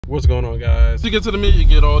What's going on, guys? To get to the meet, you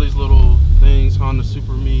get all these little things, Honda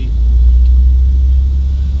Super Meet.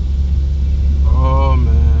 Oh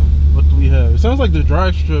man, what do we have? It sounds like the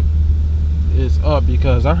drag strip is up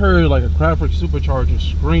because I heard like a Craftwork supercharger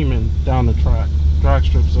screaming down the drag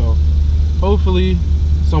strip. So hopefully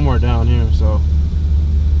somewhere down here. So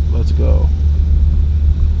let's go.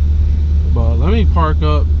 But let me park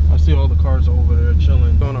up. I see all the cars over there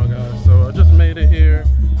chilling. What's going on, guys? So I just made it here.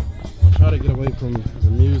 I'll try to get away from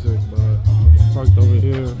the music, but parked over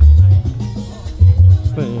here.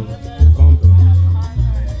 This thing is bumping.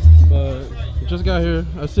 But just got here.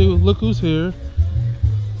 I see. Look who's here.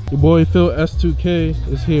 Your boy Phil S2K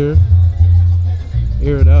is here.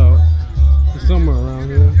 Air it out. He's somewhere around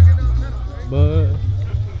here. But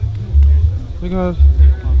they got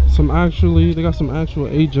some actual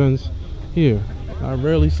agents here. I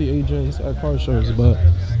rarely see agents at car shows, but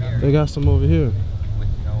they got some over here.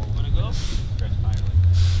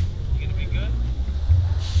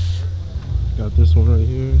 Got this one right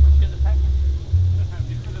here.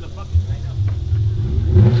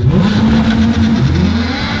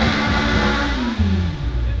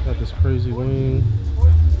 Got this crazy wing.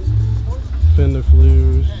 Fender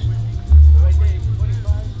flares.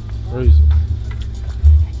 Crazy.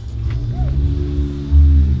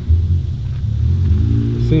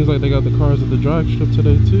 It seems like they got the cars at the drag strip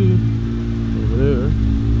today too. Over there.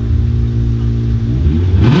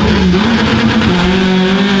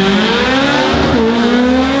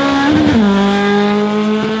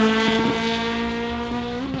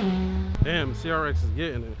 Damn, CRX is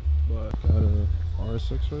getting it. But got a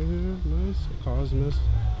R6 right here, nice. A Cosmos,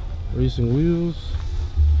 racing wheels.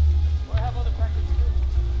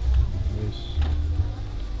 Nice.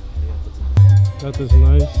 Got this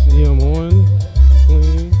nice EM1,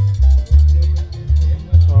 clean.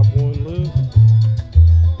 Top one lip.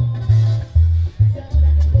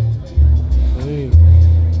 Clean.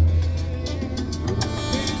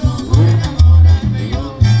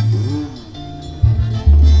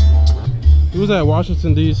 He was at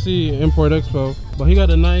Washington DC Import Expo, but he got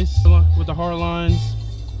a nice with the hard lines.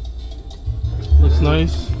 Looks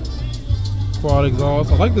nice. Quad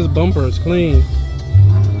exhaust. I like this bumper. It's clean.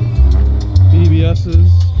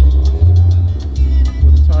 BBS's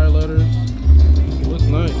with the tire letters. It looks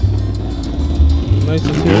nice. Nice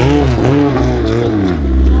interior.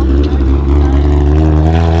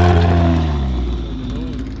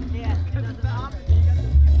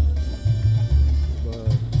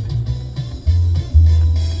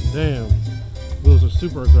 Damn, wheels are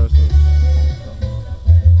super aggressive.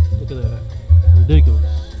 Look at that,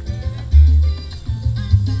 ridiculous.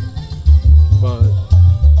 But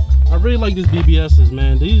I really like these BBS's,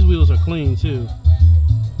 man. These wheels are clean too,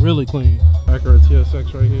 really clean. Airaid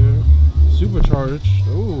TSX right here, supercharged.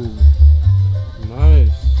 Ooh,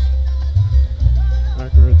 nice.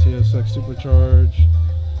 Airaid TSX supercharged.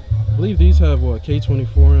 I believe these have what,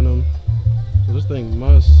 K24 in them. So this thing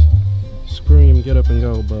must scream, get up and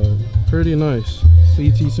go, but pretty nice.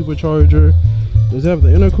 CT supercharger. Does it have the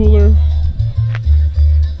intercooler?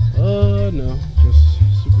 No, just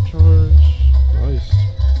supercharged. Nice.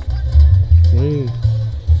 Clean.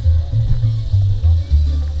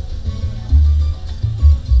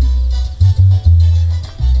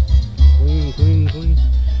 Clean, clean, clean.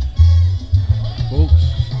 Folks.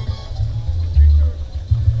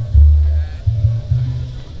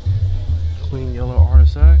 Clean yellow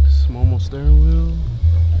RSX, Momo steering wheel.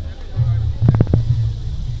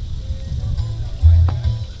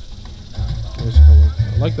 Nice color.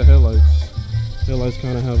 I like the headlights. Headlights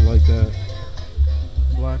kind of have like that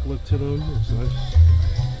black look to them. It's nice.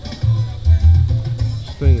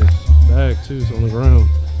 This thing is bagged too, it's on the ground.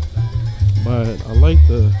 But I like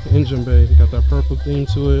the engine bay. It got that purple theme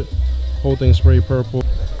to it. Whole thing spray purple.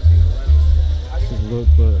 This is look,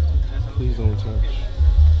 but please don't touch.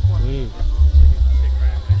 Clean.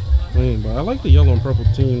 Clean, but I like the yellow and purple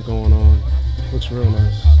theme going on. Looks real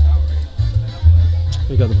nice.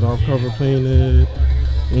 You got the valve cover painted,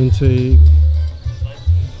 intake.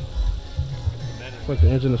 It's like the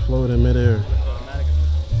engine is floating in midair.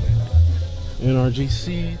 NRG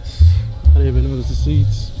seats. I didn't even notice the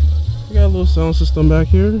seats. We got a little sound system back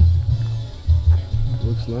here.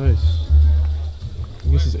 Looks nice. I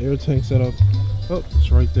guess this air tank setup. Oh,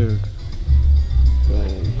 it's right there.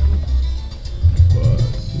 Bang. But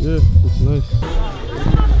yeah, looks nice.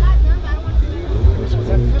 That's cool.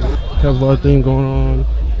 Kevlar thing going on.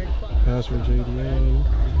 Password JDM.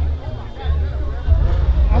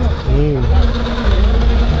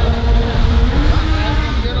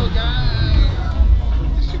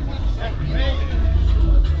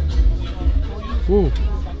 Ooh,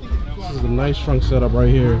 this is the nice trunk setup right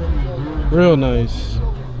here. Real nice.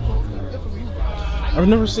 I've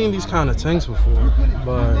never seen these kind of tanks before,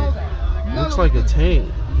 but it looks like a tank.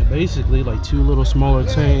 Basically like two little smaller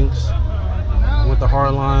tanks with the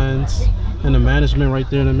hard lines and the management right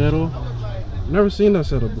there in the middle. Never seen that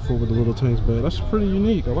setup before with the little tanks, but that's pretty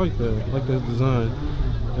unique. I like that. I like that design.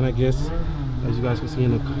 And I guess, as you guys can see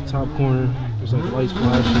in the top corner, there's like lights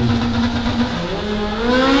flashing.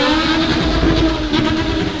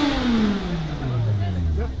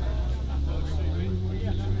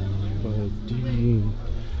 But damn,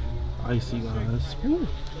 icy guys. Woo.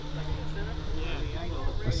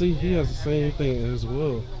 I see he has the same thing as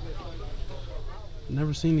well.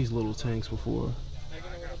 Never seen these little tanks before.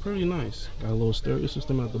 Pretty nice. Got a little stereo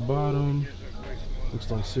system at the bottom. Looks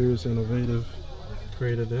like Serious Innovative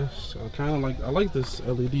created this. I like this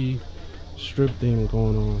LED strip thing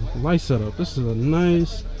going on. Nice setup. This is a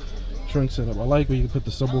nice trunk setup. I like where you can put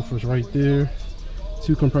the subwoofers right there.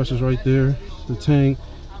 Two compressors right there. The tank,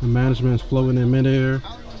 the management's floating in midair.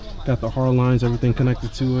 Got the hard lines, everything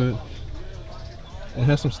connected to it. It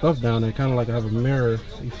has some stuff down there, kind of like I have a mirror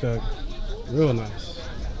effect. Real nice.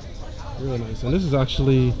 Real nice. And this is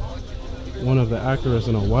actually one of the Acuras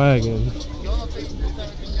in a wagon.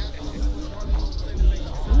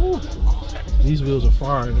 Ooh. These wheels are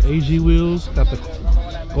fire. AG wheels, got the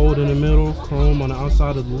gold in the middle, chrome on the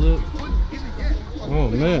outside of the lip. Oh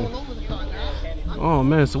man. Oh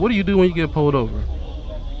man, so what do you do when you get pulled over?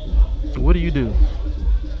 What do you do?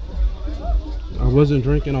 I wasn't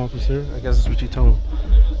drinking, officer. I guess that's what you told him.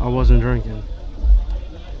 I wasn't drinking.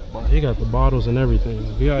 But he got the bottles and everything.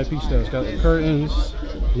 VIP status. Got the curtains.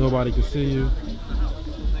 Nobody can see you.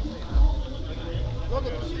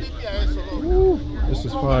 Ooh, this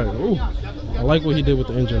is fire. Ooh, I like what he did with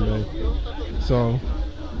the engine bay. So,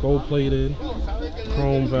 gold plated,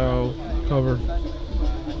 chrome valve cover,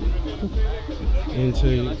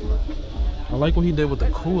 intake. I like what he did with the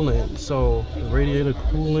coolant. So, the radiator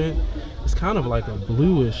coolant. It's kind of like a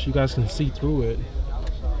bluish. You guys can see through it.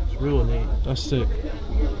 It's real neat. That's sick.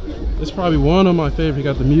 It's probably one of my favorite. You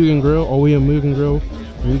got the Mugen grill, OEM Mugen grill,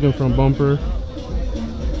 Mugen front bumper.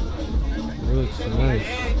 Looks nice.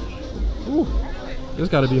 Ooh, this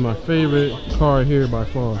got to be my favorite car here by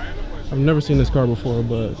far. I've never seen this car before,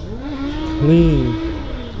 but clean.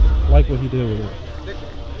 Like what he did with it.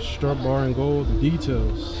 Strut bar in gold. The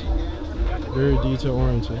details. Very detail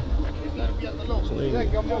oriented. Clean.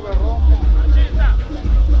 This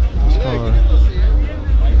car.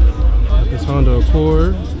 This Honda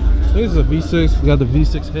Accord. I think this is a V6. We got the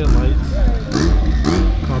V6 headlights.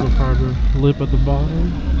 Carbon fiber lip at the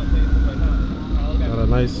bottom. Got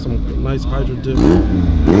a some nice hydro dip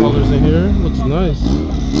colors in here. Looks nice.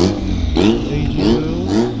 AG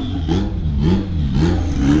wheels.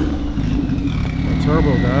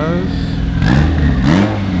 Turbo, guys.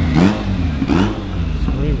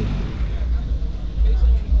 Screaming.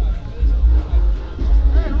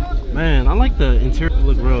 Man, I like the interior.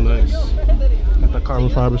 Look real nice. Got the carbon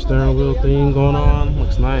fiber steering wheel thing going on.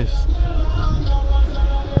 Looks nice.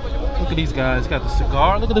 Look at these guys. Got the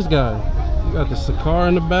cigar. Look at this guy. You got the cigar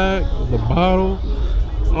in the back, the bottle.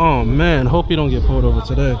 Oh man, hope you don't get pulled over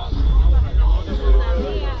today.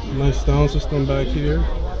 Nice sound system back here.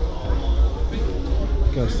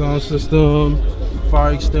 Got sound system,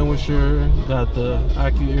 fire extinguisher, got the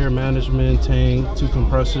AccuAir management tank, two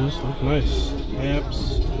compressors. Look nice.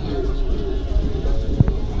 Amps.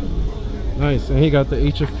 Nice, and he got the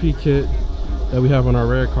HFP kit that we have on our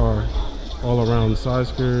red car. All around, side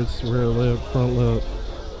skirts, rear lip, front lip.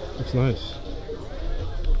 Looks nice.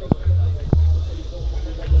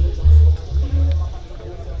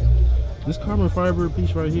 This carbon fiber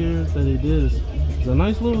piece right here that they did is a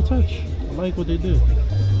nice little touch. I like what they did.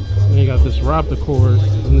 And you got this Raptor cord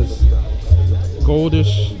in this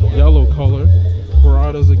goldish yellow color.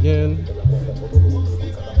 Paradas again.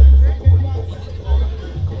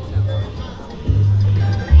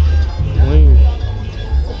 Clean.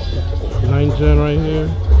 9th gen right here.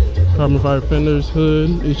 Carbon fiber fenders,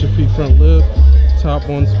 hood, HFP front lip, top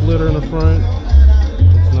one splitter in the front.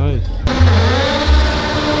 It's nice.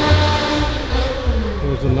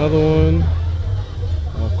 There's another one.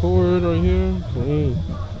 Cord right here. Clean.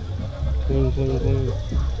 Clean, clean, clean.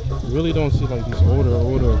 You really don't see like these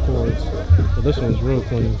older Accords, but this one's real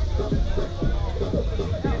clean.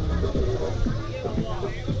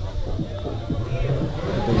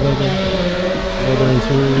 Got the leather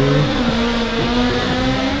interior.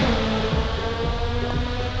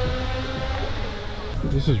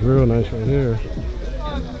 This is real nice right here.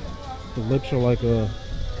 The lips are like a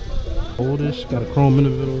oldish, got a chrome in the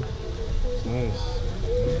middle. Nice.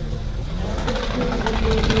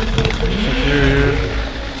 interior.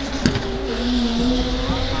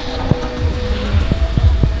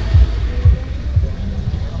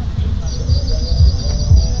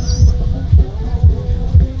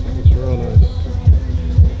 Looks real nice.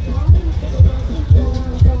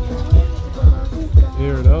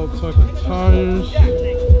 Aired out, tucking tires.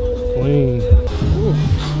 Clean. Ooh,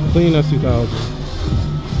 clean S2000.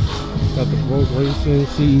 Got the Rogue Racing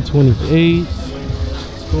CE28.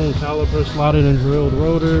 Spoon caliper, slotted and drilled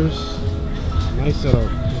rotors. Nice setup.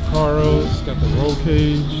 Caros, got the roll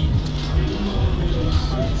cage.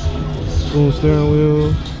 Spoon steering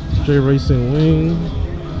wheel. J Racing wing.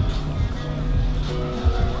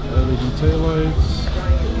 LED taillights.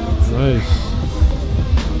 Nice.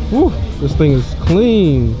 Woo, this thing is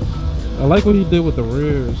clean. I like what he did with the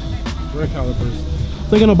rear calipers.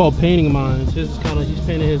 Thinking about painting mine. His is kind of, he's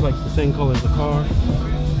painted his like the same color as the car.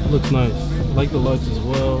 Looks nice. I like the lugs as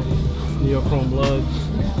well. Neochrome lugs.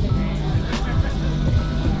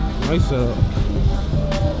 Nice setup.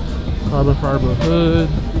 Carbon fiber hood.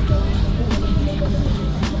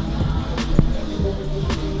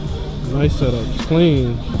 Nice setup. It's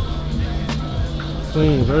clean.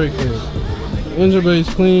 Clean, very clean. Engine bay is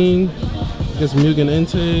clean. Get some Mugen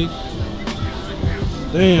intake.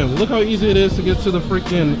 Damn, look how easy it is to get to the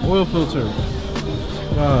freaking oil filter.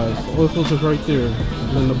 Guys, the oil filter's right there.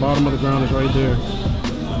 And then the bottom of the ground is right there.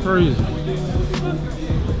 Crazy.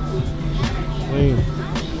 Clean.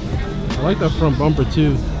 I like that front bumper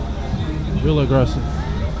too. Real aggressive.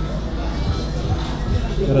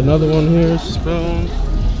 Got another one here, spoon.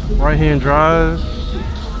 Right hand drive.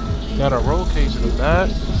 Got a roll cage in the back.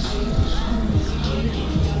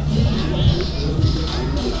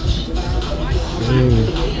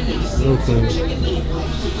 Real clean.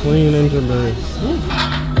 Clean engine bay.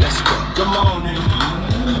 Let's go. Come on in.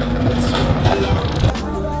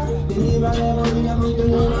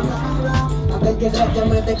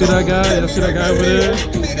 See that guy? You see that guy over there?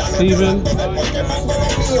 Steven?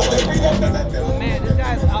 Man, this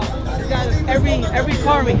guy's every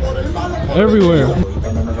car meet. Everywhere.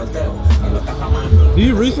 Do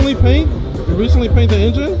you recently paint? You recently paint the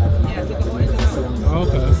engine? Yeah, I took the engine out. Oh,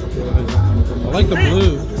 okay. I like the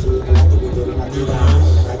blue.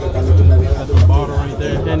 Got the bottle right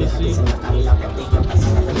there, Hennessy.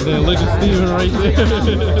 And then look at Steven right there.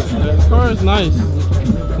 This car is nice.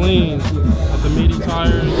 Clean. Got the meaty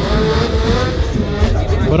tires.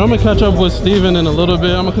 But I'm gonna catch up with Steven in a little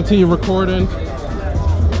bit. I'm gonna continue recording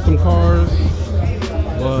some cars.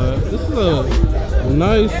 But this is a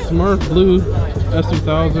nice Smurf blue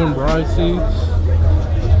S2000 bride seats.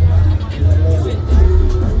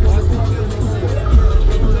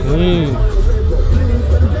 Clean.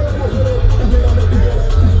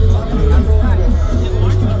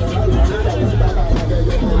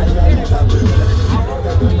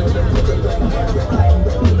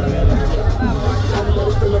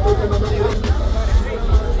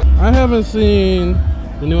 I haven't seen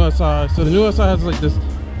the new SI. So the new SI has like this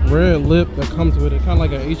red lip that comes with it, kind of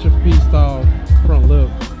like an HFP style front lip.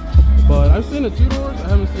 But I've seen the two doors. I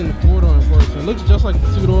haven't seen the four door in person. It looks just like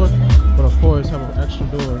the two door, but of course have an extra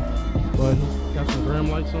door. But he's got some gram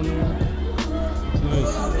lights on there. It's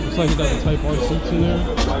nice. Looks like he got the Type R seats in there.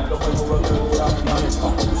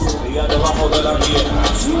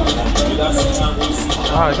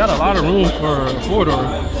 Alright, got a lot of room for a four door.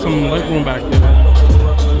 Some leg room back there,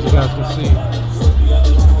 as you guys can see.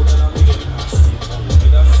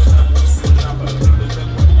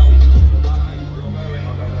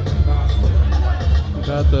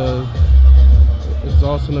 Got the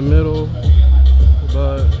exhaust in the middle,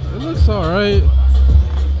 but it looks alright.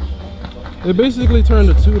 They basically turned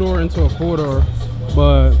the two door into a four door,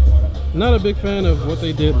 but not a big fan of what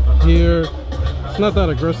they did here. It's not that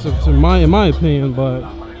aggressive in my opinion, but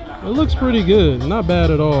it looks pretty good. Not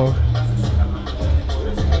bad at all.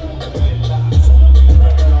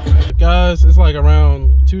 Guys, it's like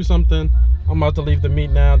around 2 something. I'm about to leave the meet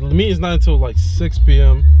now. The meet is not until like 6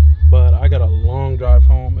 p.m. but I got a long drive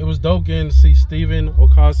home. It was dope getting to see Steven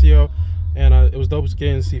Ocasio, and it was dope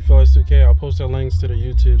getting to see Phyllis 2K. I'll post their links to their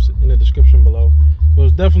YouTubes in the description below. It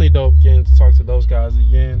was definitely dope getting to talk to those guys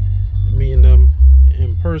again, meeting them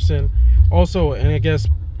in person. Also, and I guess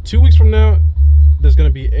 2 weeks from now, there's gonna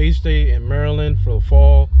be H Day in Maryland for the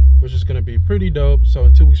fall, which is gonna be pretty dope. So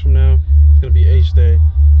in 2 weeks from now, it's gonna be H Day.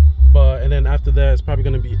 And then after that, it's probably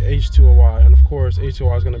gonna be H2OY, and of course,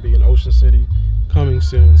 H2OY is gonna be in Ocean City coming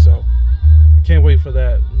soon. So I can't wait for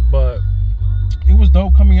that. But it was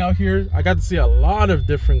dope coming out here. I got to see a lot of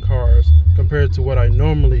different cars compared to what I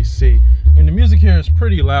normally see. And the music here is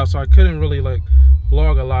pretty loud, so I couldn't really like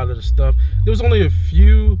vlog a lot of the stuff. There was only a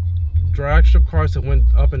few drag strip cars that went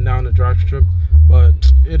up and down the drag strip,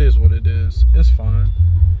 but it is what it is. It's fine.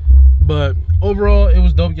 But overall, it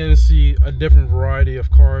was dope getting to see a different variety of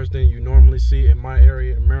cars than you normally see in my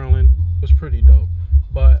area in Maryland. It was pretty dope.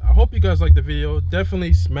 But I hope you guys liked the video.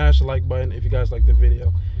 Definitely smash the like button if you guys liked the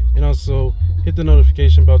video, and also hit the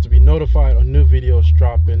notification bell to be notified on new videos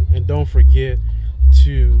dropping. And don't forget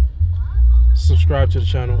to subscribe to the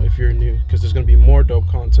channel if you're new, because there's going to be more dope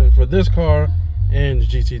content for this car and the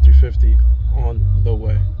GT350 on the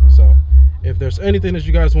way. So if there's anything that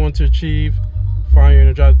you guys want to achieve, find your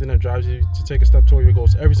inner drive, the thing that drives you to take a step toward your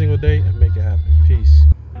goals every single day and make it happen. Peace.